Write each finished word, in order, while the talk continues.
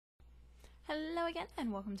Hello again,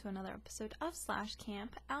 and welcome to another episode of Slash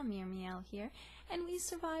Camp. Miel here, and we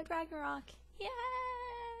survived Ragnarok.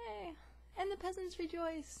 Yay! And the peasants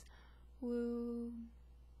rejoice. Woo.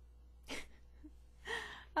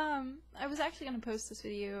 I was actually going to post this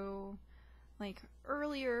video, like,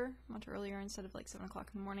 much earlier, instead of, like, 7 o'clock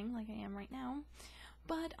in the morning, like I am right now.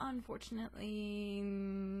 But, unfortunately,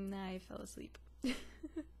 I fell asleep.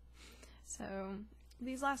 So,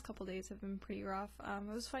 these last couple days have been pretty rough. I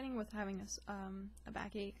was fighting with having a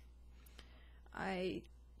backache. I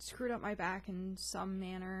screwed up my back in some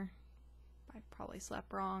manner. I probably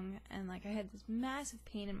slept wrong, and like I had this massive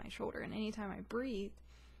pain in my shoulder, and anytime I breathed,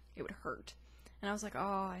 it would hurt. And I was like,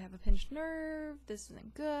 oh, I have a pinched nerve, this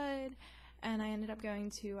isn't good. And I ended up going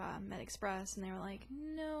to MedExpress, and they were like,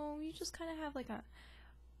 no, you just kind of have like a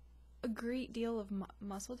great deal of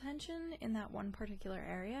muscle tension in that one particular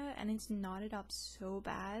area, and it's knotted up so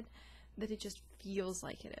bad that it just feels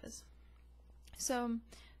like it is. So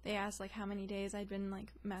they asked like how many days I'd been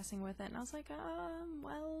like messing with it, and I was like,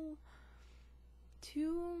 well,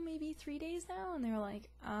 2, maybe 3 days now. And they were like,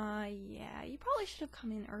 yeah, you probably should have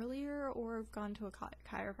come in earlier or have gone to a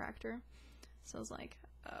chiropractor. So I was like,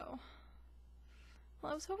 oh,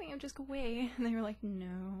 well, I was hoping it would just go away. And they were like,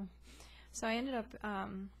 no. So I ended up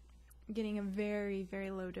getting a very, very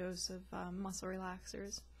low dose of muscle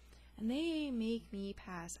relaxers, and they make me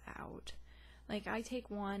pass out. Like, I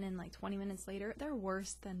take one, and like 20 minutes later, they're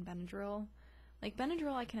worse than Benadryl. Like,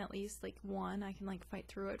 Benadryl, I can at least, like, I can like fight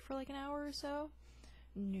through it for like an hour or so.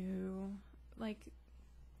 No, like,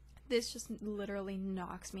 this just literally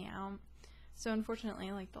knocks me out. So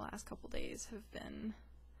unfortunately, like, the last couple days have been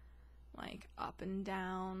like up and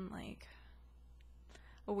down, like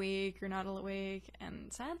awake or not awake,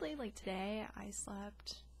 and sadly, like, today I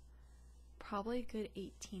slept probably a good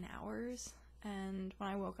 18 hours, and when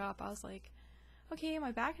I woke up I was like, okay,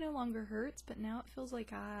 my back no longer hurts, but now it feels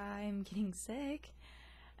like I'm getting sick.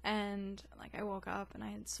 And like, I woke up and I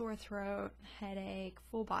had sore throat, headache,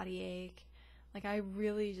 full body ache. Like, I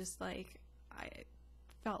really just, like, I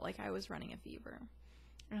felt like I was running a fever,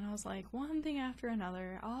 and I was like, one thing after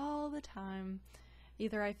another all the time.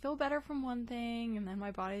 Either I feel better from one thing, and then my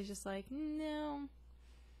body's just like, no,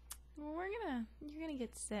 you're gonna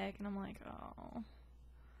get sick. And I'm like, oh,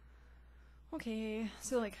 okay.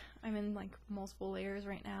 So, like, I'm in, like, multiple layers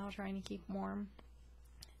right now, trying to keep warm.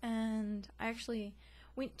 And I actually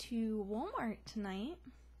went to Walmart tonight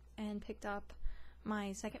and picked up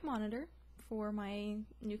my second monitor for my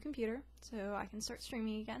new computer, so I can start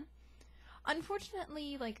streaming again.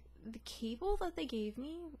 Unfortunately, like, the cable that they gave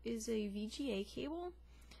me is a VGA cable,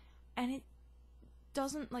 and it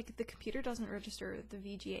doesn't, like, the computer doesn't register the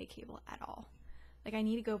VGA cable at all. Like, I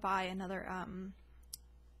need to go buy another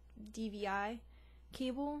DVI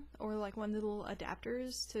cable, or like one of the little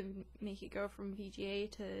adapters to make it go from VGA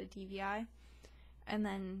to DVI, and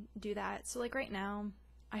then do that. So, like, right now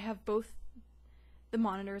I have both the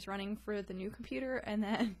monitors running for the new computer, and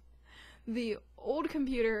then the old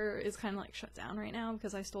computer is kind of like shut down right now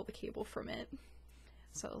because I stole the cable from it.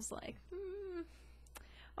 So I was like,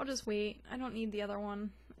 I'll just wait. I don't need the other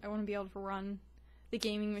one. I want to be able to run the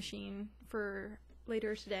gaming machine for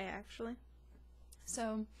later today, actually.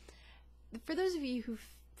 So, for those of you who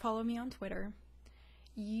follow me on Twitter,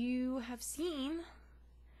 you have seen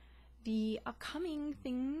the upcoming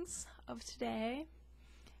things of today,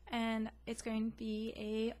 and it's going to be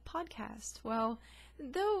a podcast. Well,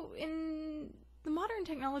 though in the modern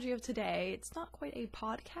technology of today, it's not quite a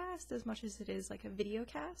podcast as much as it is like a video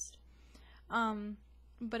cast.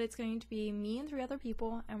 But it's going to be me and 3 other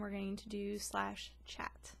people, and we're going to do Slash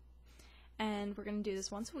Chat. And we're going to do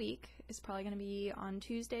this once a week. It's probably going to be on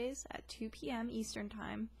Tuesdays at 2 p.m. Eastern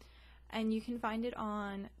Time. And you can find it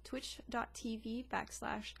on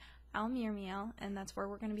twitch.tv/almirmiel, and that's where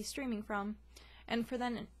we're going to be streaming from. And for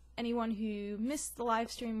then anyone who missed the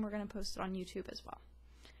live stream, we're going to post it on YouTube as well.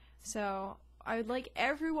 So I would like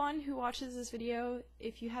everyone who watches this video,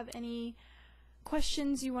 if you have any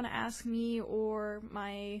questions you want to ask me or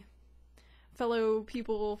my fellow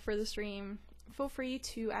people for the stream, feel free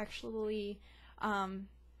to actually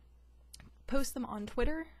post them on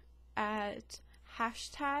Twitter at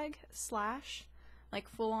 #/ like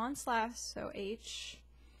full on slash, so H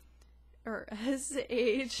or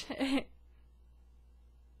SH.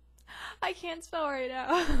 I can't spell right now.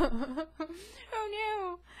 Oh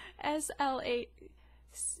no. SLASH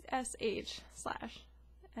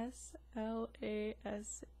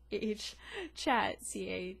chat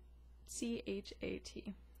CHAT.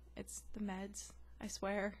 It's the meds. I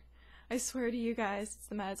swear to you guys, it's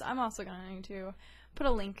the meds. I'm also going to put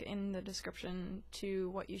a link in the description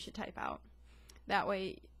to what you should type out. That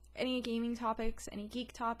way any gaming topics, any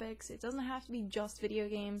geek topics. It doesn't have to be just video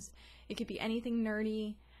games. It could be anything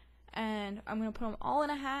nerdy. And I'm going to put them all in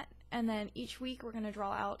a hat, and then each week we're going to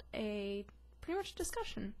draw out a pretty much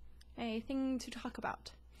discussion, a thing to talk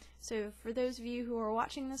about. So for those of you who are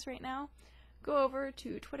watching this right now, go over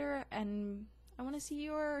to Twitter, and I want to see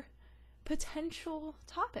your potential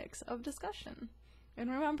topics of discussion. And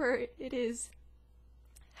remember, it is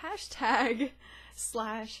 #/chat.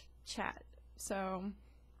 So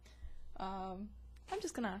I'm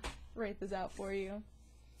just gonna write this out for you,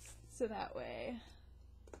 so that way.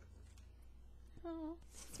 Oh,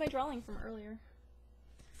 it's my drawing from earlier.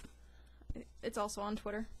 It's also on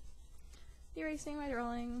Twitter. Erasing my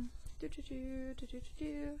drawing.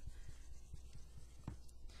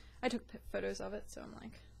 I took photos of it, so I'm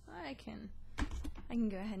like, I can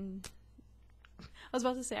go ahead and. I was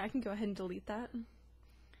about to say I can go ahead and delete that.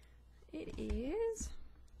 It is.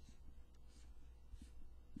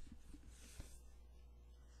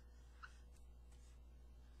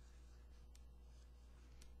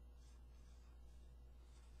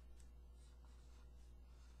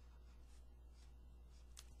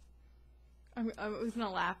 I was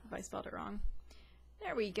gonna laugh if I spelled it wrong.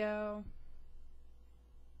 There we go.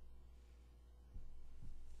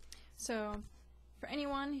 So, for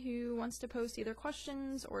anyone who wants to post either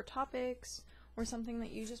questions or topics or something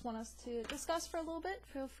that you just want us to discuss for a little bit,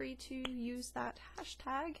 feel free to use that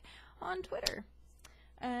hashtag on Twitter.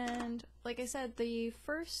 And like I said, the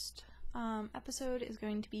first episode is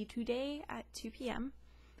going to be today at 2 p.m.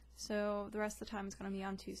 So the rest of the time is going to be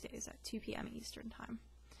on Tuesdays at 2 p.m. Eastern Time.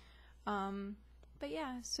 But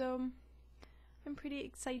yeah, so I'm pretty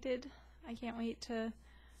excited. I can't wait to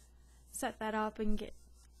set that up and get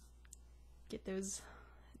those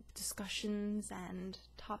discussions and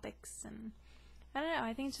topics, and I don't know,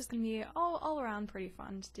 I think it's just gonna be all around pretty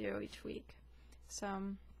fun to do each week. So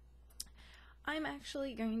I'm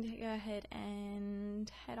actually going to go ahead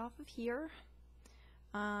and head off of here.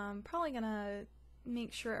 Probably gonna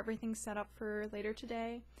make sure everything's set up for later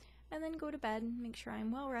today, and then go to bed, make sure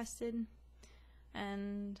I'm well rested,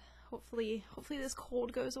 and hopefully this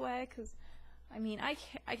cold goes away, because I mean, I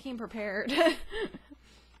came prepared.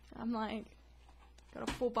 I'm like, got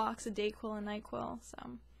a full box of Dayquil and NyQuil,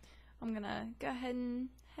 so I'm gonna go ahead and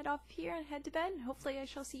head off here and head to bed. Hopefully I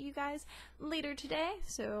shall see you guys later today,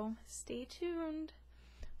 so stay tuned.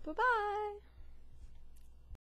 Bye-bye!